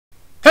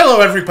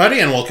Hello everybody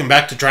and welcome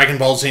back to Dragon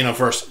Ball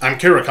Xenoverse. I'm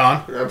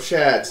Kirikon. And I'm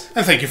Shad.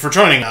 And thank you for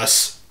joining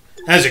us.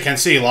 As you can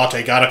see,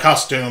 Latte got a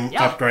costume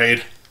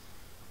upgrade.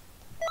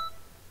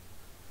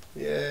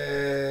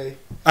 Yay.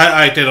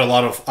 I did a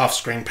lot of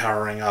off-screen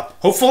powering up.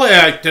 Hopefully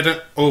I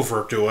didn't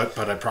overdo it,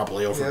 but I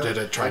probably overdid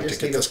it trying to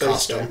get this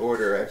costume.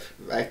 Order.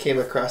 I came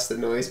across the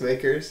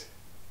noisemakers,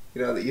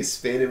 you know, that you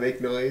spin and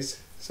make noise.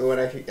 So when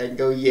I can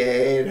go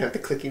yay and have the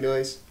clicking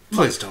noise.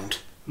 Please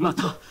don't.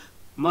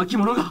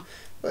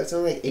 Well, it's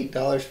only like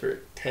 $8 for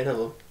 10 of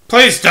them.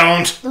 Please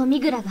don't! ドミ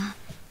グラが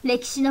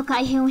歴史の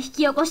改変を引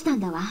き起こしたん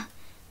だわ。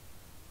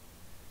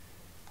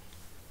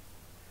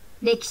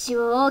歴史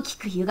を大き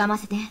く歪ま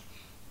せて、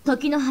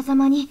時の狭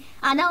間に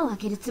穴を開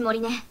けるつもり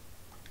ね。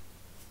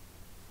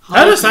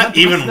How does that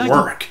even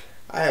work?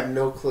 I have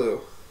no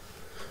clue.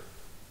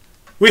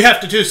 We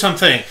have to do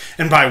something,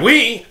 and by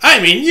we,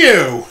 I mean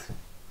you!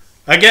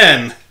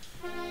 Again.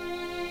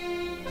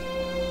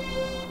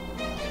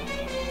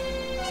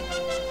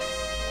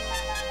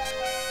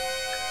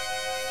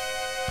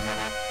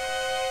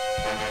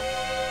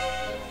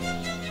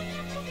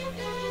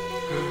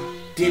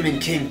 Demon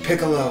King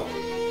Piccolo.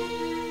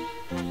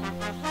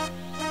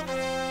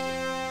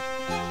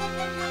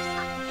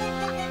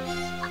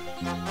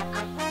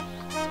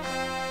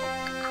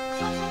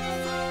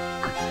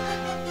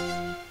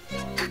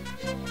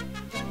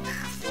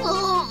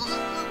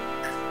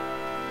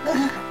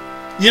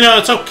 You know,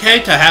 it's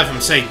okay to have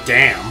him say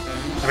damn.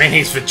 I mean,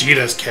 he's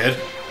Vegeta's kid.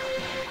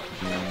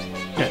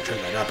 Gonna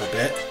turn that up a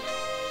bit.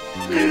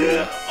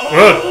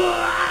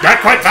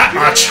 Not quite that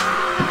much!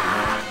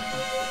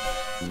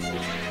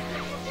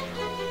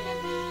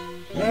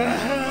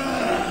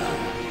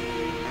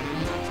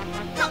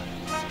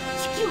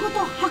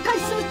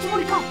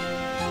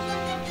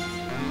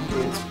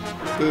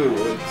 Boo,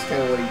 it's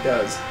kind of what he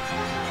does.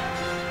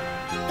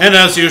 And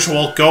as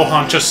usual,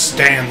 Gohan just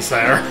stands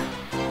there.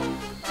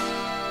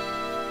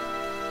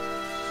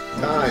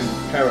 Time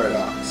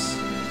paradox.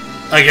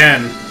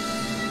 Again.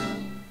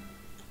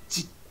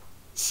 地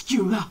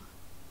球が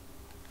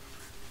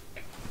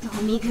ド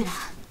ミグラ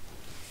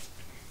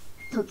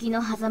時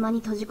の狭間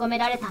に閉じ込め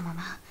られたま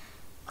ま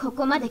こ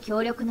こまで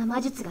強力な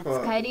魔術が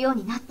使えるよう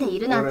になってい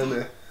るなんて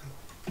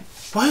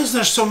Why is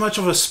there so much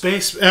of a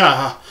space in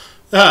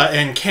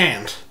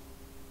Can't?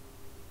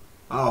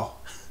 Oh.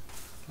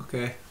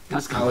 Okay. I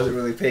確か wasn't に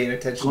really paying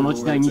attention こ to の the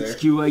時代 words に there.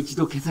 地球は一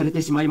度消され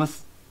てしまいま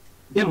す。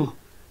でも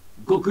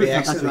悟空さ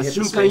んたちは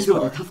瞬間移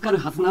動で助かる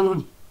はずなの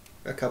に。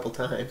 A couple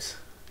times.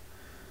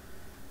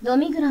 ド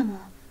ミグラも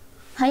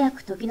早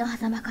く時の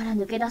狭間から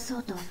抜け出そ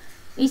うと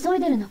急い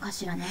でるのか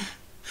しらね。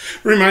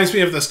 Reminds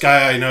me of this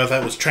guy I know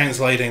that was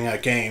translating a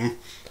game.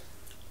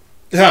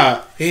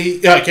 He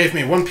gave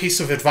me one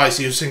piece of advice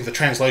using the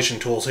translation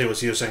tools he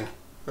was using.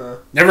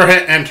 Never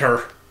hit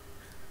enter.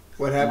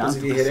 What happens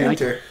if you hit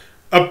enter?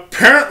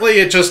 Apparently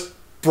it just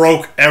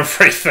broke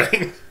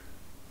everything.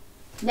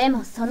 で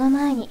もその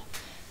前に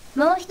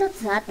もう一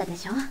つあったで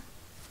しょ。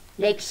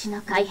歴史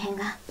の改変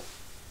が。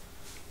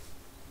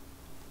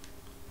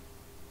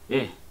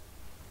ええ。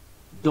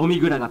ドミ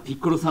グラがピッ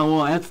コロさん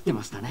を操って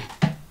ましたね。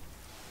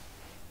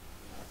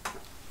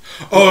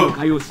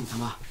海王神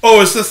様。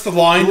Oh, is this the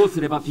line? どうす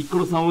ればピッコ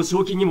ロさんを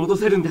正気に戻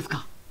せるんです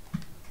か。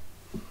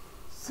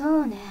そ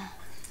うね。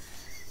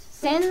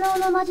洗脳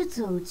の魔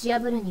術を打ち破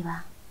るに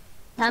は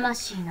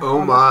魂の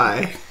Oh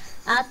my.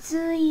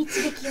 熱い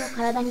一撃を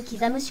体に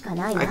刻むしか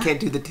ないわ。 I can't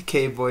do the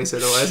decay voice,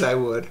 otherwise I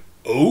would.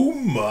 Oh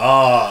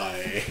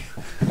my.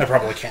 I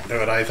probably can't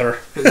do it either.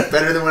 It's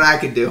better than what I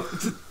could do.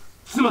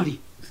 つま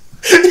り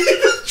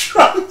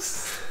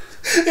Trunks.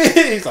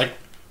 He's like,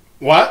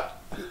 what?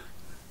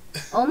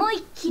 思い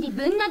っきり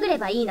ぶん殴れ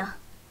ばいいの。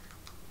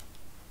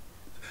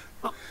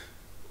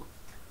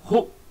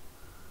本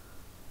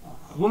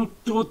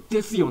当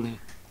ですよね。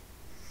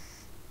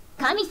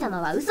神様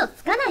は嘘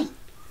つかない。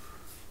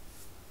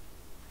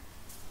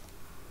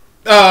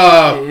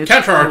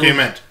Counter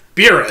argument.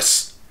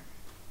 Beerus.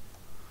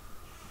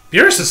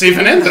 Beerus is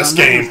even in this 何をし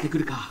て game. く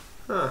るか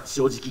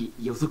正直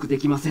予測で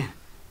きません。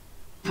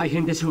大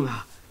変でしょう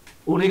が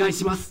お願い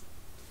します。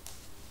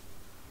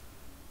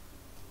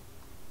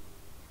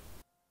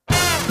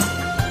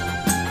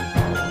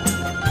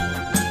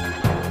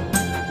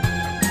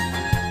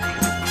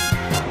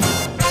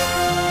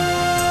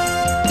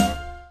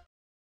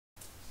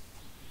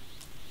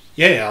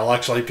 Yeah, I'll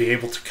actually be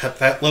able to cut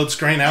that load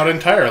screen out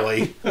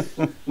entirely.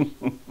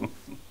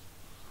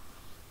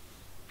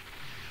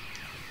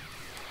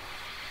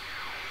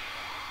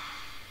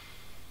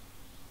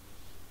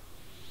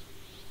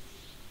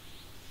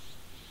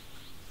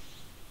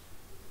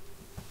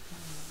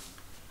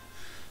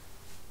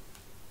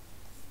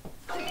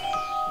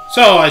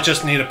 So I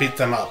just need to beat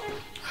them up.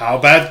 How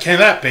bad can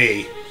that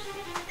be?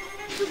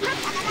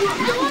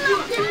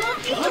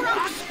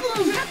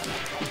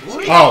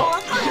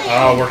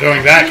 Oh, we're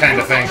doing that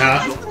kind of thing,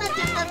 huh?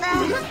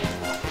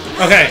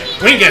 Okay,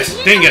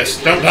 Wingus, Dingus,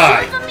 don't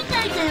die.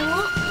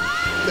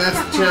 That's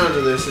the challenge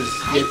of this, is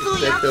get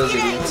those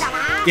idiots.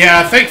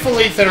 Yeah,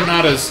 thankfully they're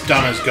not as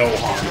dumb as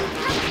Gohan,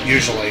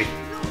 usually.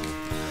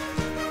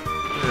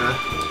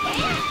 Yeah.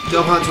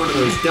 Gohan's one of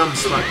those dumb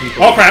smart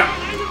people. Oh crap!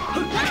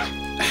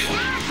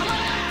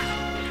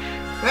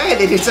 Hey,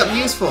 they did something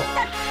useful.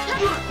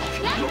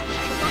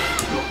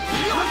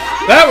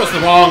 That was the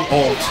wrong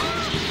ult.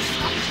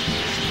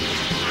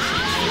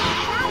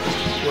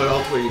 What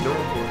ult were you going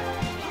for?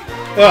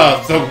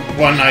 The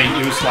one I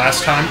used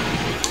last time.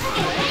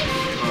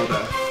 Oh, the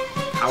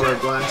power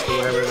blast or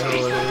whatever the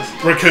hell it is.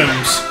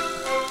 Raccoons.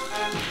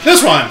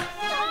 This one!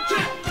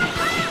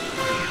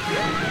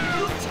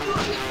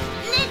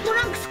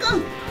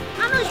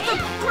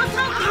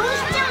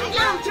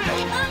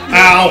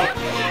 Ow!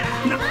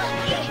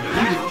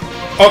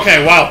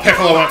 Okay, wow,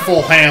 Piccolo went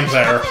full ham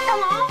there.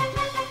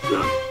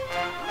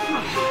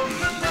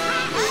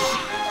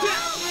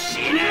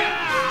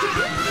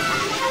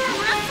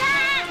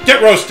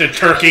 Get roasted,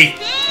 turkey!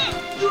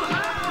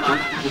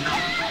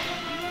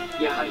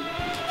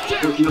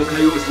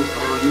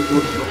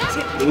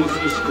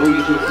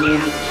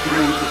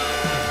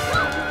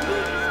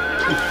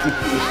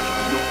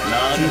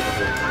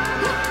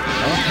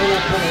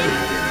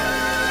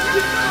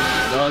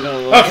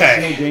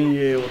 Okay.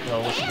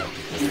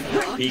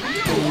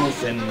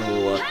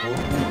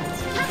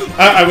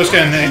 I was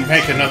gonna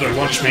make another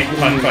lunch meat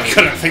pun, but I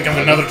couldn't think of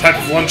another type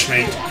of lunch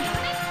meat.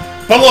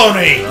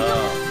 Bologna!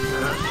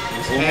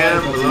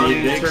 Ham,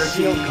 bologna,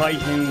 turkey.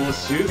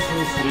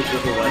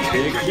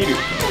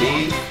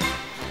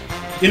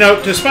 You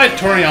know, despite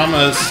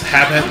Toriyama's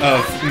habit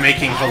of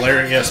making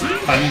hilarious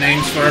pun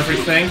names for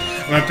everything,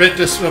 I'm a bit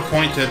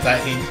disappointed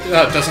that he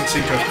doesn't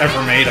seem to have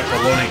ever made a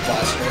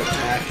Bologna-Blaster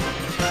attack.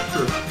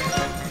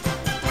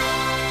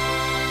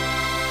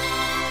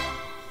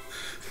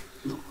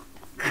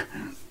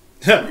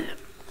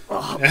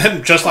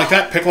 And just like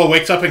that, Piccolo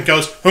wakes up and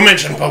goes, "Who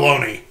mentioned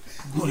bologna?"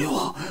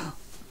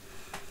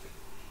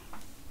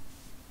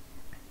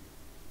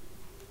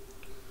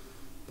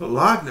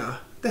 Bologna?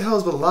 What the hell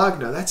is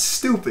Bologna? That's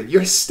stupid.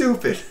 You're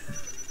stupid.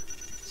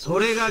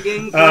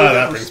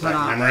 That brings back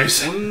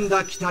memories.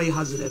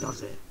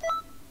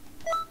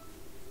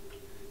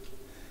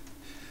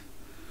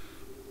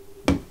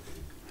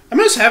 I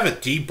must have a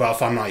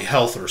debuff on my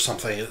health or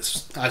something.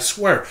 I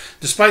swear,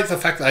 despite the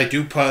fact that I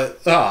do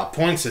put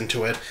points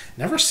into it, it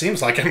never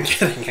seems like I'm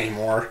getting any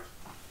more.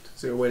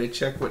 Is there a way to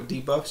check what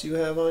debuffs you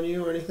have on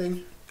you or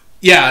anything?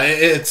 Yeah,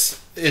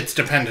 it's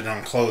dependent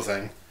on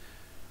clothing.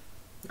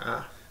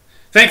 Ah.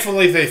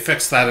 Thankfully, they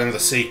fixed that in the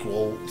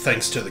sequel,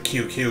 thanks to the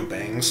QQ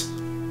bangs.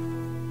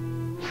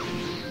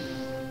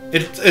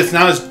 It's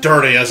not as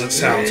dirty as it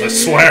sounds, I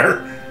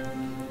swear.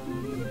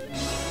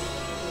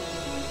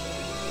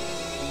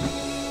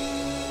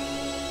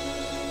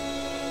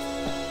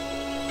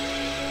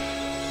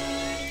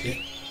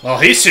 Well,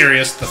 he's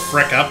serious the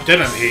frick up,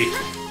 didn't he?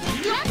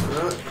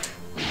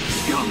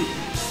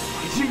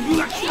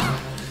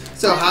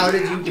 So how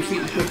did you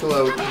defeat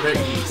Piccolo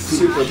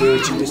Super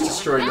Boots and just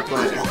destroying the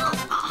planet?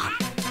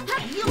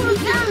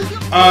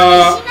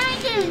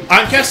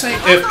 I'm guessing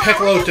if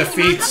Piccolo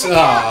defeats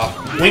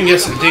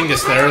Wingus and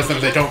Dingus there,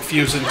 then they don't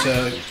fuse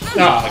into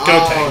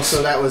Gotenks. Oh,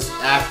 so that was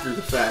after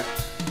the fact.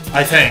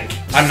 I think.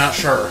 I'm not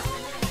sure.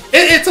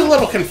 It's a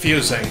little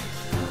confusing.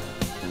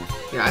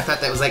 Yeah, I thought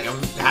that was like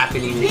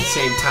happening at the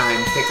same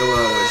time Piccolo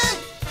was...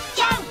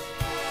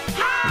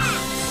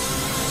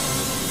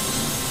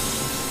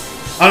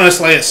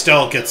 Honestly, it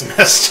still gets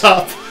messed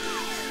up.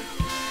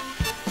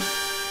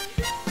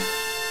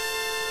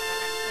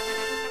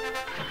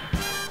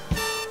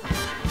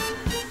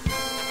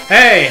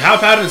 Hey, how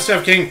about instead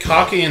of getting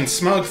cocky and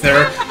smug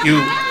there,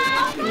 you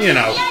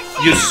know,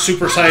 use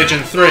Super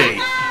Saiyan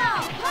 3.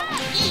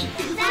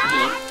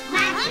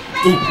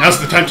 Ooh, now's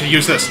the time to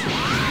use this.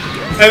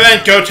 And then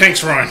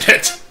Gotenks ruined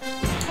it.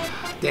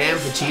 Damn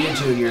Vegeta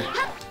Jr.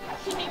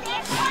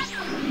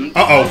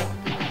 Uh-oh.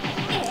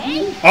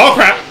 Oh,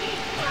 crap.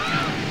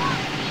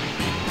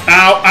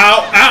 Ow,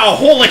 ow, ow,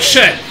 holy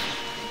shit.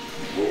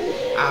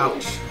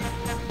 Ouch.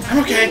 I'm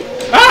okay.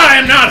 Ah,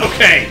 I'm not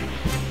okay.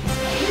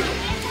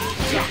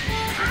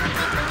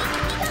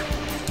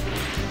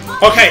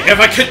 Okay, if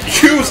I could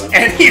use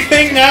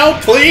anything now,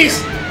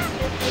 please?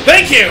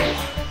 Thank you!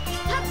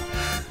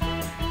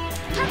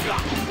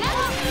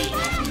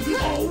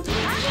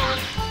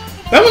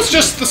 That was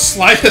just the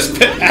slightest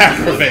bit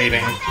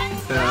aggravating.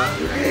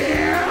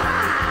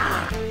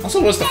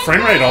 Also, was the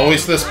frame rate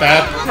always this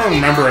bad? I don't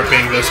remember it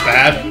being this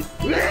bad.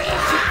 I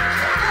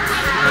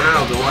don't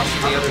know, go watch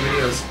the other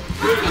videos.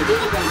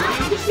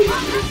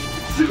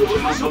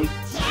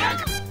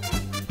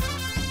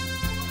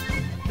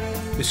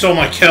 They stole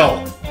my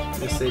kill.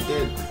 Yes, they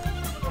did.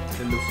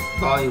 And the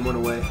volume went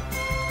away.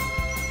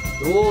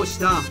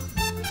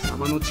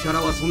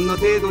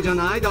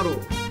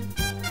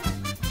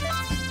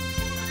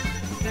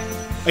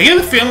 I get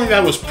the feeling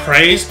that was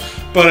praise,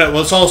 but it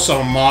was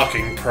also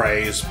mocking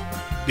praise.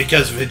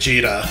 Because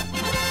Vegeta.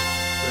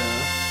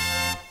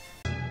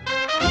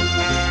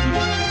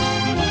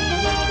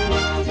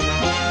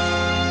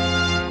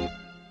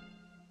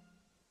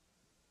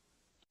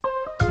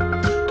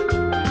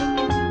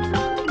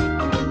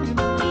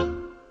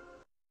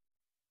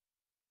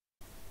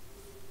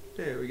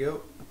 There we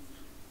go.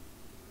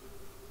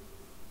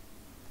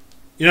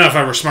 You know, if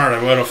I were smart,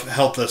 I would have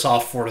held this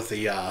off for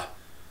the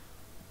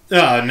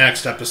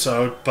next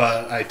episode,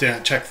 but I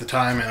didn't check the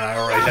time and I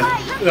already had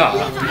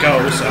to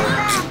go, so...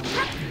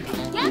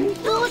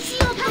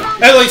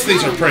 At least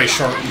these are pretty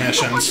short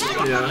missions.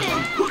 Yeah.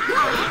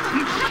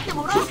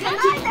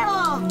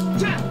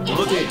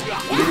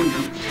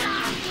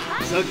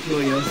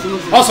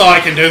 Also, I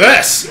can do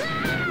this!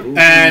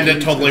 And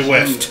it totally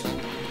whiffed.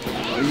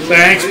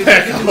 Thanks,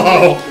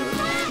 Piccolo!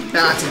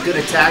 Nah, it's a good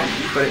attack,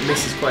 but it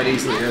misses quite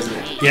easily, doesn't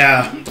it?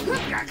 Yeah.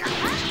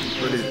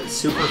 What is it?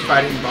 Super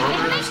Fighting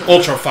Bomber or something?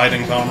 Ultra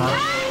Fighting Bomber.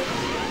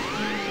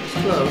 It's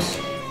close.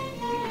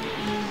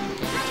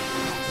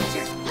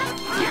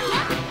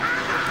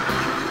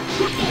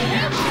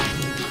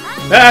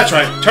 That's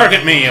right.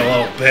 Target me, you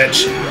little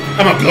bitch.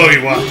 I'm gonna blow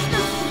you up.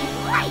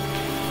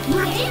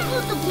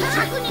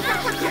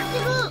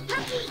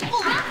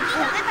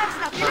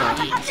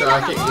 So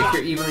I think if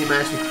you're evenly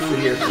matched with Krill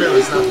here, Krill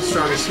is not the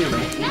strongest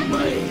human.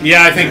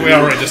 Yeah, I think we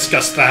already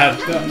discussed that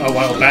a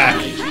while back.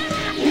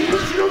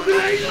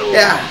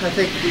 Yeah, I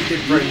think we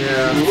did bring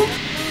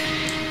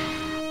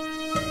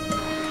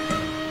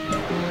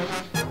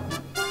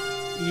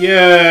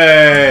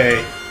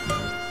Yay!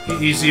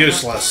 He's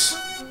useless.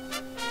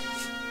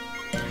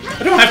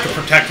 I don't have to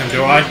protect him,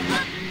 do I?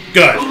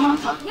 Good.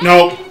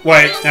 No,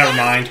 wait, never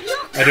mind.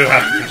 I do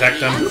have to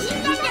protect him.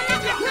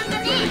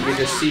 You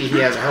just see he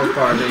has a health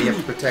bar, then you have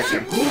to protect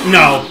him.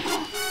 No.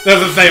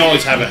 They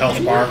always have a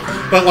health bar.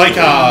 But like,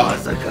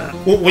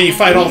 when you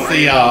fight off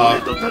the,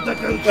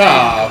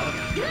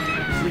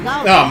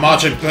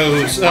 Majin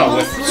Buu's,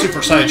 with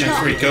Super Saiyan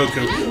 3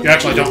 Goku, you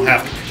actually don't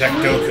have to protect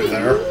Goku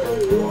there.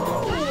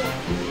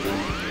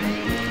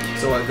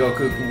 So what,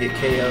 Goku can get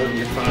KO'd and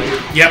you're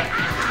fine? Yep.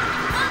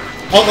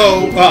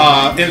 Although,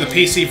 in the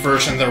PC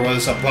version, there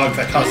was a bug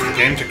that caused the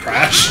game to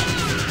crash.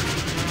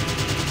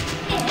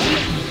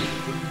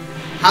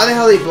 How the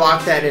hell did he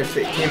block that if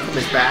it came from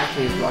his back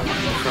and he was blocking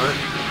from the front?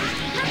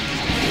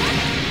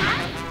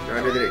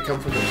 Or did it come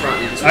from the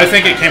front? I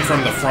think it came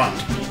from the front.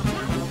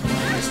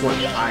 Just went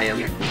I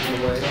am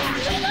away.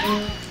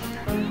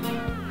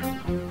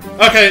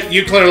 Okay,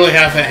 you clearly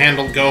have it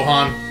handled,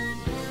 Gohan.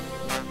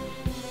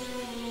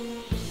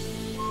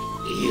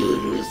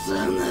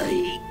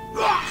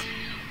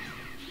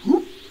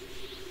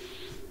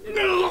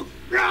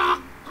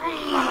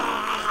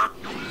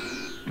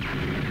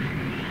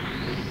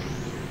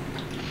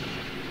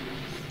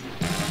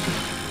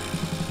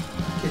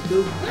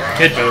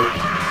 Kid Buu.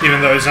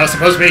 Even though he's not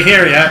supposed to be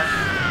here yet.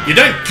 You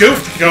done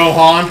goofed,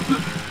 Gohan!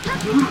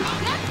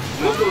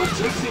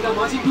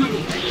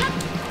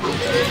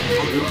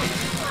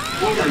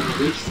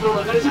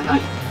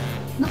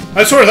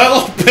 I swear that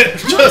little bit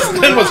just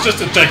then was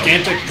just a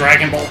gigantic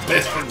Dragon Ball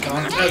biscuit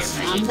contest.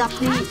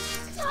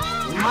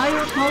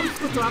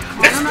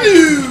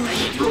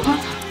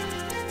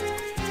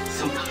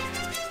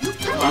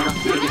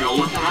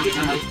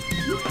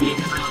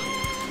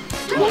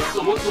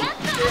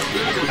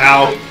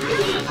 Ow.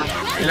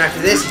 And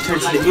after this, he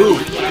turns into Oob.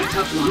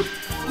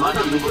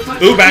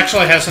 Oob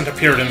actually hasn't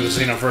appeared in the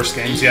Xenoverse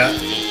games yet.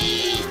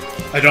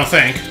 I don't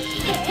think.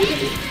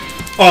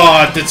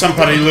 Oh, did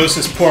somebody lose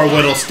his poor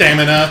little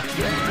stamina?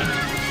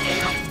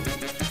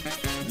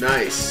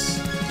 Nice.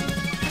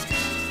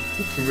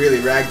 He really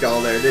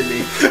ragdolled there, didn't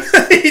he?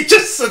 He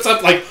just sits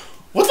up like,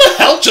 what the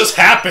hell just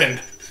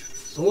happened?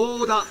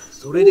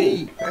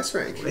 That's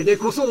right.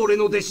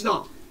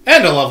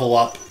 And a level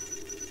up.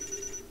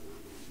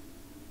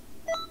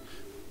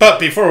 But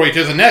before we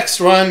do the next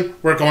one,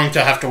 we're going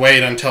to have to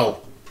wait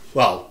until,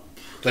 well,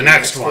 the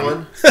next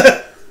one.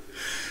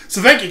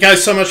 So thank you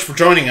guys so much for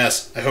joining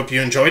us. I hope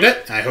you enjoyed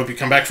it, and I hope you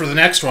come back for the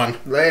next one.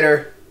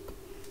 Later.